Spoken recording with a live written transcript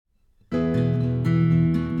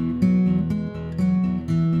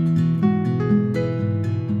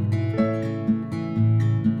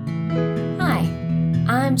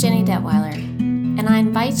Jenny Detweiler, and I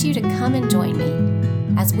invite you to come and join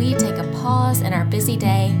me as we take a pause in our busy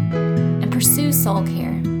day and pursue soul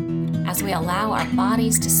care as we allow our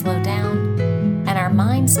bodies to slow down and our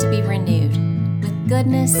minds to be renewed with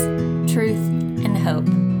goodness, truth, and hope.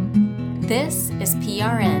 This is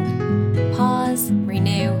PRN, Pause,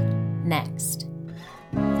 Renew, Next.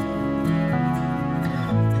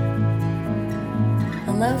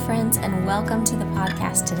 Hello, friends, and welcome to the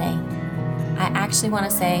podcast today. I actually want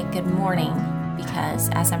to say good morning because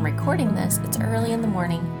as I'm recording this, it's early in the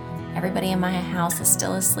morning. Everybody in my house is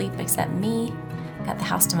still asleep except me. Got the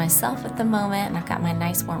house to myself at the moment, and I've got my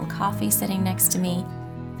nice warm coffee sitting next to me.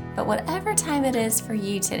 But whatever time it is for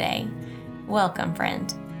you today, welcome,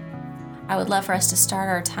 friend. I would love for us to start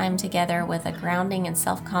our time together with a grounding and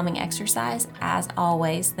self-calming exercise. As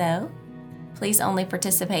always, though, please only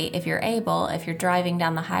participate if you're able. If you're driving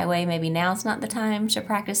down the highway, maybe now's not the time to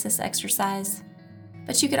practice this exercise.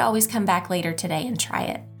 But you could always come back later today and try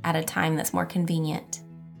it at a time that's more convenient.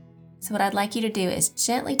 So what I'd like you to do is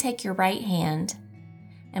gently take your right hand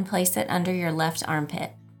and place it under your left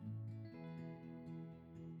armpit.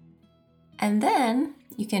 And then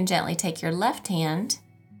you can gently take your left hand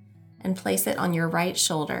and place it on your right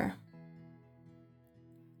shoulder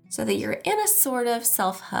so that you're in a sort of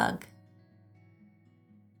self-hug.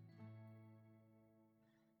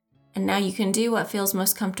 And now you can do what feels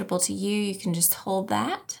most comfortable to you. You can just hold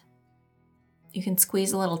that. You can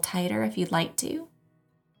squeeze a little tighter if you'd like to.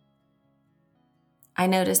 I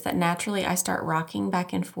notice that naturally I start rocking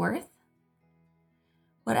back and forth.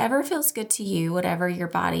 Whatever feels good to you, whatever your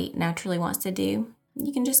body naturally wants to do,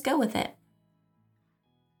 you can just go with it.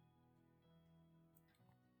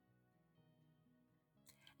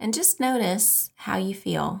 And just notice how you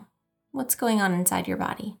feel. What's going on inside your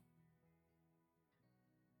body?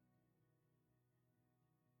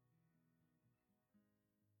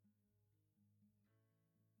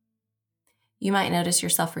 You might notice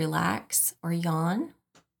yourself relax or yawn.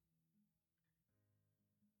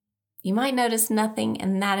 You might notice nothing,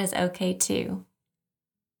 and that is okay too.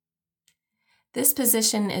 This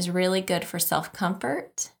position is really good for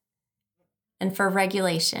self-comfort and for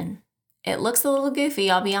regulation. It looks a little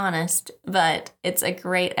goofy, I'll be honest, but it's a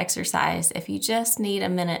great exercise if you just need a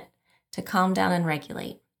minute to calm down and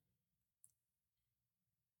regulate.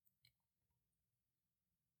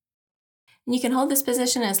 And you can hold this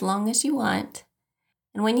position as long as you want,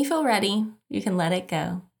 and when you feel ready, you can let it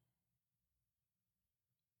go.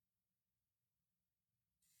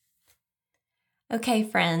 Okay,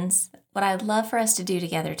 friends, what I'd love for us to do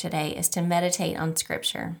together today is to meditate on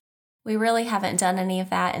Scripture. We really haven't done any of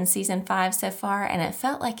that in Season 5 so far, and it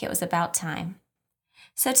felt like it was about time.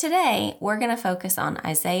 So today, we're going to focus on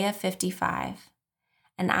Isaiah 55,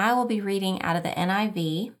 and I will be reading out of the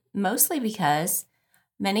NIV, mostly because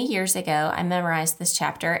many years ago, I memorized this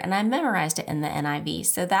chapter, and I memorized it in the NIV,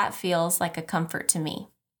 so that feels like a comfort to me.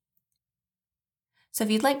 So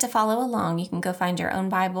if you'd like to follow along, you can go find your own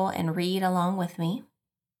Bible and read along with me.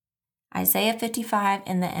 Isaiah 55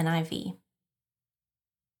 in the NIV.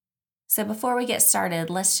 So before we get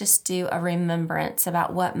started, let's just do a remembrance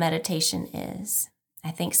about what meditation is.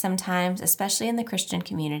 I think sometimes, especially in the Christian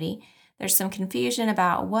community, there's some confusion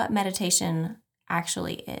about what meditation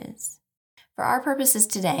actually is. For our purposes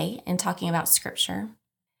today, in talking about Scripture,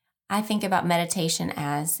 I think about meditation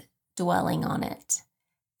as dwelling on it,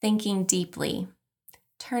 thinking deeply,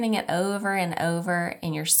 turning it over and over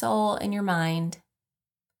in your soul and your mind,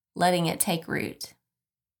 letting it take root.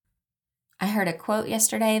 I heard a quote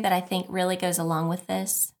yesterday that I think really goes along with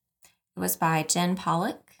this. It was by Jen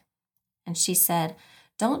Pollock, and she said,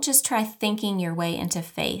 "Don't just try thinking your way into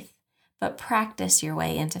faith, but practice your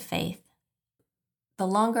way into faith." The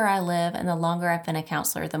longer I live and the longer I've been a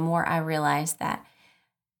counselor, the more I realize that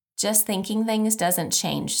just thinking things doesn't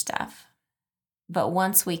change stuff. But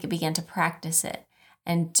once we can begin to practice it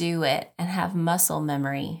and do it and have muscle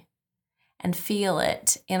memory and feel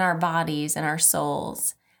it in our bodies and our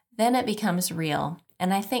souls, then it becomes real.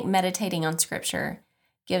 And I think meditating on Scripture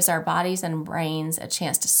gives our bodies and brains a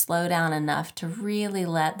chance to slow down enough to really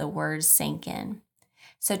let the words sink in.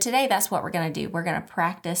 So today, that's what we're going to do. We're going to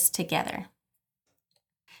practice together.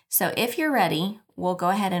 So if you're ready, we'll go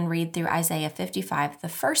ahead and read through Isaiah 55 the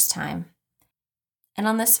first time. And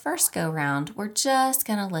on this first go-round, we're just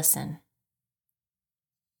going to listen.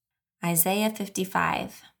 Isaiah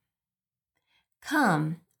 55.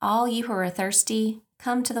 Come, all you who are thirsty,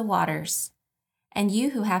 come to the waters. And you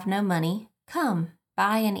who have no money, come,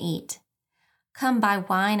 buy and eat. Come buy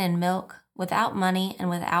wine and milk without money and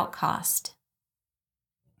without cost.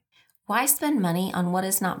 Why spend money on what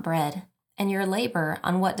is not bread, and your labor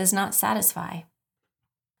on what does not satisfy?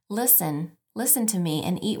 Listen to me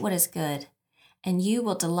and eat what is good, and you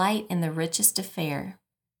will delight in the richest of fare.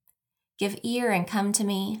 Give ear and come to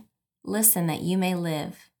me. Listen that you may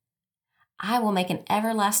live. I will make an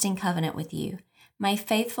everlasting covenant with you, my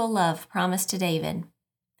faithful love promised to David.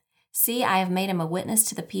 See, I have made him a witness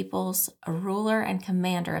to the peoples, a ruler and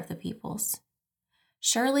commander of the peoples.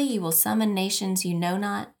 Surely you will summon nations you know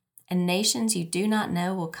not, and nations you do not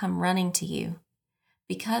know will come running to you,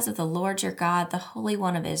 because of the Lord your God, the Holy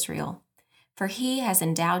One of Israel, for he has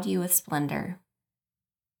endowed you with splendor.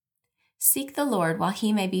 Seek the Lord while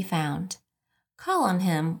he may be found. Call on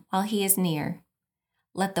him while he is near.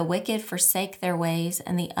 Let the wicked forsake their ways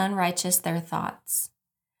and the unrighteous their thoughts.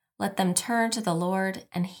 Let them turn to the Lord,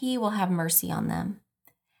 and he will have mercy on them,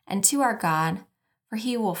 and to our God, for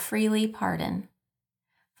he will freely pardon.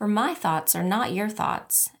 For my thoughts are not your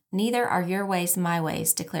thoughts, neither are your ways my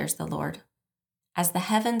ways, declares the Lord. As the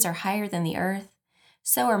heavens are higher than the earth,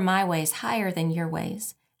 so are my ways higher than your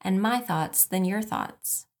ways, and my thoughts than your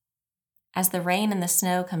thoughts. As the rain and the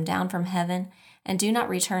snow come down from heaven and do not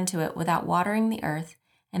return to it without watering the earth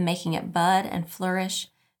and making it bud and flourish,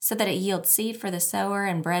 so that it yields seed for the sower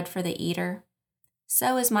and bread for the eater,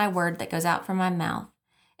 so is my word that goes out from my mouth.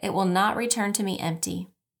 It will not return to me empty,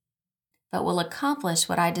 but will accomplish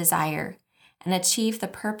what I desire and achieve the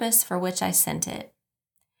purpose for which I sent it.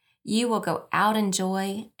 You will go out in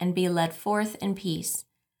joy and be led forth in peace.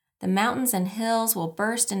 The mountains and hills will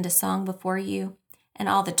burst into song before you, and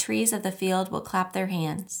all the trees of the field will clap their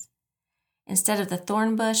hands. Instead of the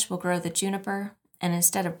thorn bush will grow the juniper, and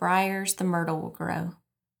instead of briars the myrtle will grow.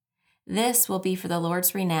 This will be for the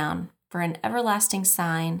Lord's renown, for an everlasting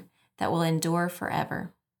sign that will endure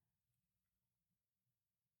forever.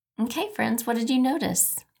 Okay, friends, what did you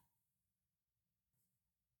notice?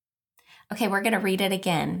 Okay, we're going to read it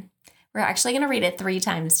again. We're actually going to read it 3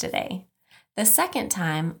 times today. The second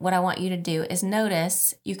time, what I want you to do is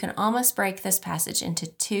notice you can almost break this passage into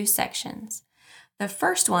 2 sections. The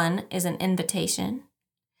first one is an invitation,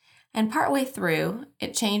 and partway through,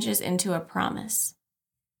 it changes into a promise.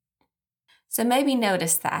 So maybe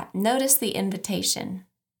notice that. Notice the invitation,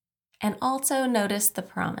 and also notice the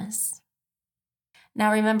promise.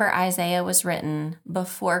 Now remember, Isaiah was written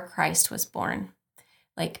before Christ was born,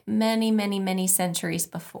 like many, many, many centuries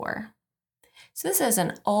before. So this is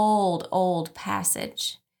an old, old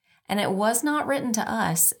passage, and it was not written to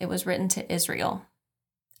us. It was written to Israel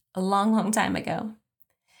a long, long time ago.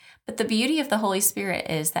 But the beauty of the Holy Spirit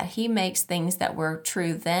is that he makes things that were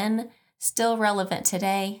true then still relevant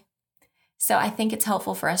today. So I think it's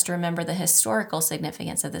helpful for us to remember the historical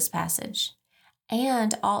significance of this passage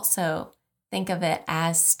and also think of it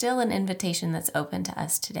as still an invitation that's open to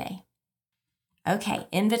us today. Okay,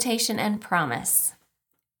 invitation and promise.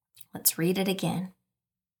 Let's read it again.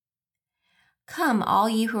 Come, all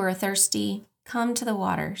you who are thirsty, come to the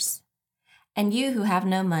waters. And you who have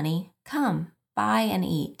no money, come, buy and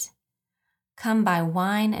eat. Come buy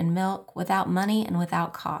wine and milk without money and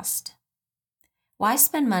without cost. Why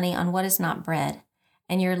spend money on what is not bread,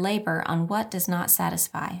 and your labor on what does not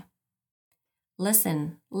satisfy?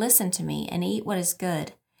 Listen to me, and eat what is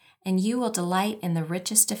good, and you will delight in the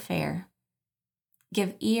richest of fare.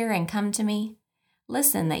 Give ear and come to me.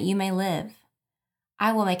 Listen that you may live.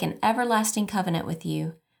 I will make an everlasting covenant with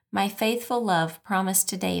you, my faithful love promised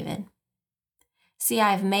to David. See,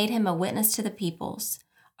 I have made him a witness to the peoples,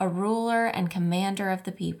 a ruler and commander of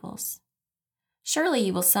the peoples. Surely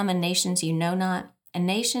you will summon nations you know not, and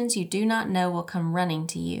nations you do not know will come running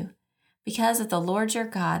to you, because of the Lord your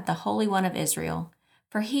God, the Holy One of Israel,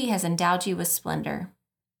 for he has endowed you with splendor.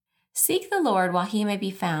 Seek the Lord while he may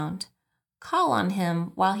be found. Call on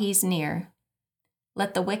him while he's near.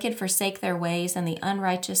 Let the wicked forsake their ways and the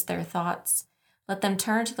unrighteous their thoughts. Let them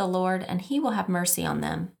turn to the Lord, and he will have mercy on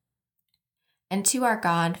them. And to our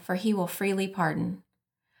God, for he will freely pardon.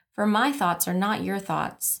 For my thoughts are not your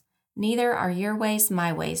thoughts, neither are your ways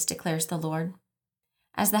my ways, declares the Lord.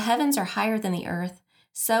 As the heavens are higher than the earth,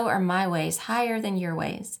 so are my ways higher than your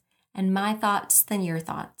ways, and my thoughts than your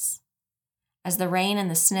thoughts. As the rain and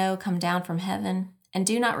the snow come down from heaven, and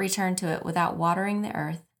do not return to it without watering the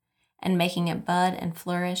earth, and making it bud and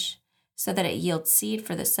flourish, so that it yields seed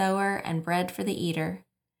for the sower and bread for the eater,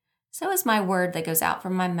 so is my word that goes out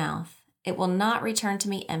from my mouth. It will not return to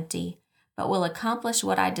me empty, but will accomplish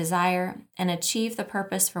what I desire and achieve the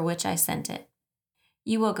purpose for which I sent it.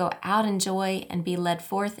 You will go out in joy and be led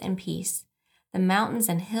forth in peace. The mountains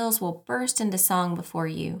and hills will burst into song before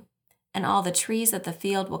you, and all the trees of the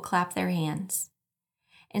field will clap their hands.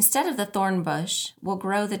 Instead of the thorn bush will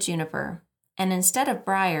grow the juniper, and instead of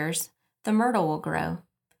briars, the myrtle will grow.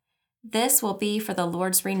 This will be for the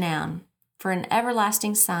Lord's renown, for an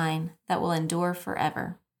everlasting sign that will endure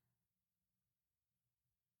forever.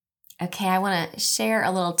 Okay, I want to share a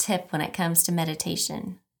little tip when it comes to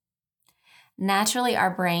meditation. Naturally, our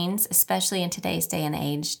brains, especially in today's day and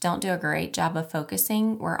age, don't do a great job of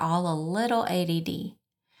focusing. We're all a little ADD.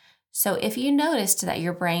 So if you noticed that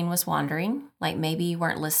your brain was wandering, like maybe you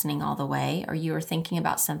weren't listening all the way or you were thinking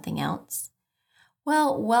about something else,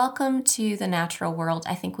 well, welcome to the natural world.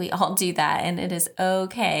 I think we all do that, and it is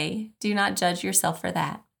okay. Do not judge yourself for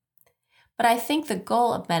that. But I think the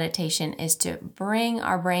goal of meditation is to bring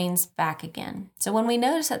our brains back again. So when we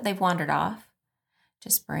notice that they've wandered off,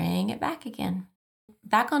 just bring it back again.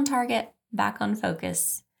 Back on target, back on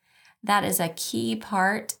focus. That is a key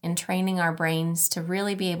part in training our brains to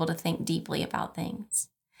really be able to think deeply about things.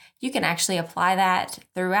 You can actually apply that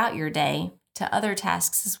throughout your day to other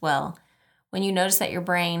tasks as well. When you notice that your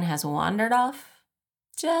brain has wandered off,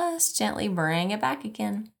 just gently bring it back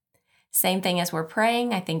again. Same thing as we're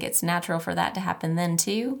praying. I think it's natural for that to happen then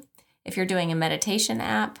too. If you're doing a meditation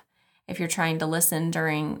app, if you're trying to listen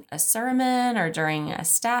during a sermon or during a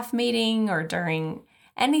staff meeting or during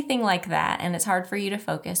anything like that, and it's hard for you to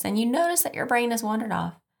focus, and you notice that your brain has wandered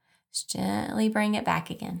off, just gently bring it back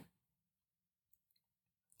again.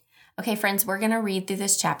 Okay, friends, we're going to read through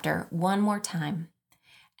this chapter one more time.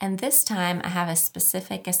 And this time I have a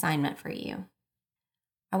specific assignment for you.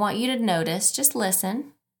 I want you to notice, just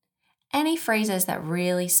listen, any phrases that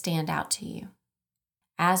really stand out to you.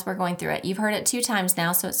 As we're going through it, you've heard it 2 times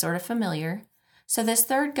now, so it's sort of familiar. So this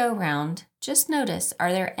third go round, just notice,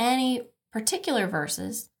 are there any particular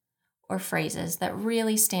verses or phrases that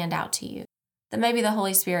really stand out to you, that maybe the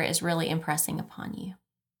Holy Spirit is really impressing upon you?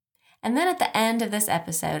 And then at the end of this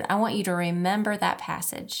episode, I want you to remember that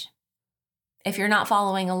passage. If you're not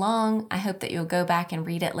following along, I hope that you'll go back and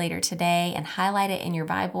read it later today and highlight it in your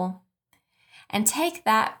Bible. And take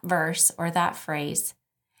that verse or that phrase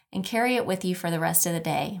and carry it with you for the rest of the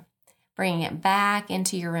day, bringing it back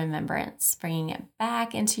into your remembrance,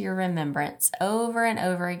 over and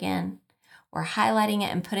over again, or highlighting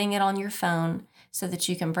it and putting it on your phone so that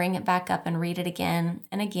you can bring it back up and read it again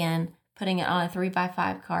and again, putting it on a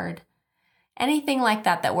 3x5 card. Anything like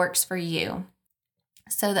that that works for you,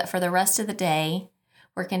 so that for the rest of the day,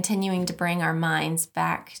 we're continuing to bring our minds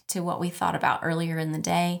back to what we thought about earlier in the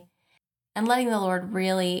day and letting the Lord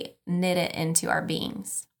really knit it into our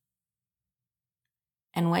beings.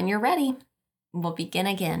 And when you're ready, we'll begin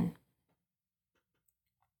again.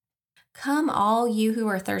 Come, all you who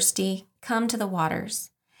are thirsty, come to the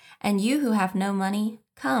waters. And you who have no money,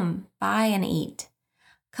 come, buy and eat.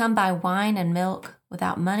 Come buy wine and milk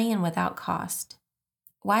without money and without cost.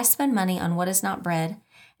 Why spend money on what is not bread,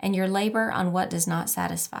 and your labor on what does not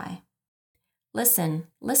satisfy? Listen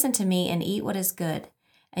to me and eat what is good,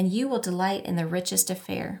 and you will delight in the richest of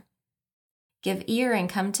fare. Give ear and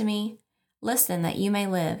come to me. Listen that you may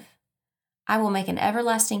live. I will make an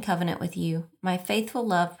everlasting covenant with you, my faithful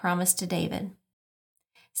love promised to David.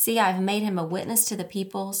 See, I have made him a witness to the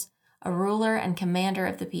peoples, a ruler and commander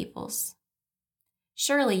of the peoples.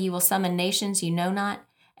 Surely you will summon nations you know not,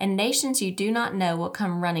 and nations you do not know will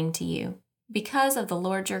come running to you, because of the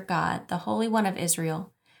Lord your God, the Holy One of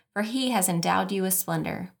Israel, for he has endowed you with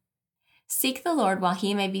splendor. Seek the Lord while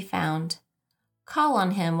he may be found. Call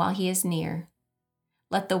on him while he is near.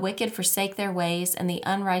 Let the wicked forsake their ways and the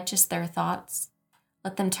unrighteous their thoughts.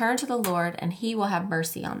 Let them turn to the Lord, and he will have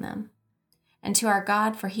mercy on them, and to our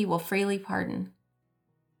God, for he will freely pardon.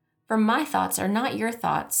 For my thoughts are not your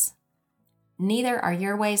thoughts, neither are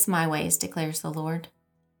your ways my ways, declares the Lord.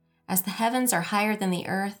 As the heavens are higher than the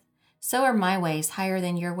earth, so are my ways higher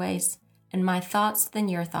than your ways, and my thoughts than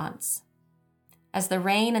your thoughts. As the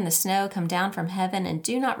rain and the snow come down from heaven and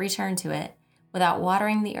do not return to it, without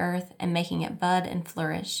watering the earth and making it bud and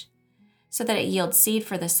flourish, so that it yields seed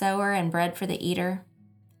for the sower and bread for the eater,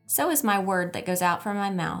 so is my word that goes out from my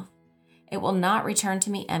mouth. It will not return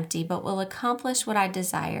to me empty, but will accomplish what I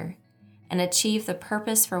desire and achieve the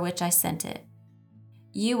purpose for which I sent it.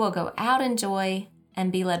 You will go out in joy and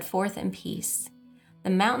be led forth in peace. The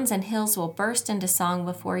mountains and hills will burst into song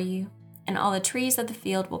before you, and all the trees of the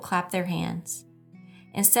field will clap their hands.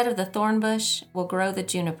 Instead of the thorn bush will grow the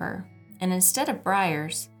juniper, and instead of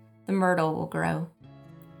briars, the myrtle will grow.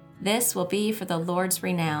 This will be for the Lord's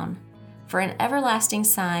renown, for an everlasting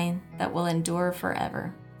sign that will endure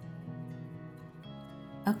forever.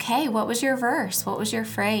 Okay, what was your verse? What was your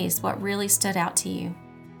phrase? What really stood out to you?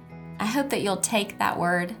 I hope that you'll take that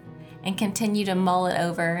word and continue to mull it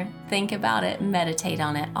over, think about it, meditate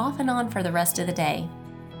on it off and on for the rest of the day.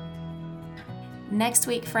 Next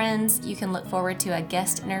week, friends, you can look forward to a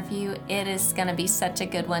guest interview. It is going to be such a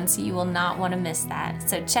good one, so you will not want to miss that.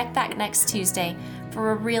 So check back next Tuesday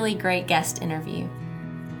for a really great guest interview.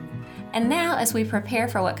 And now, as we prepare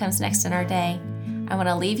for what comes next in our day, I want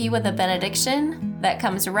to leave you with a benediction that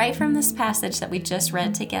comes right from this passage that we just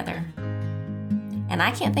read together. And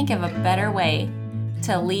I can't think of a better way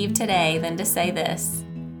to leave today than to say this.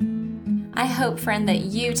 I hope, friend, that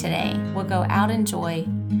you today will go out in joy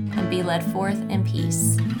and be led forth in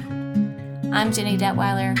peace. I'm Jenny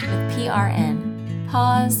Detweiler with PRN.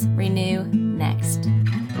 Pause, renew, next.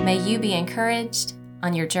 May you be encouraged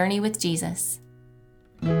on your journey with Jesus.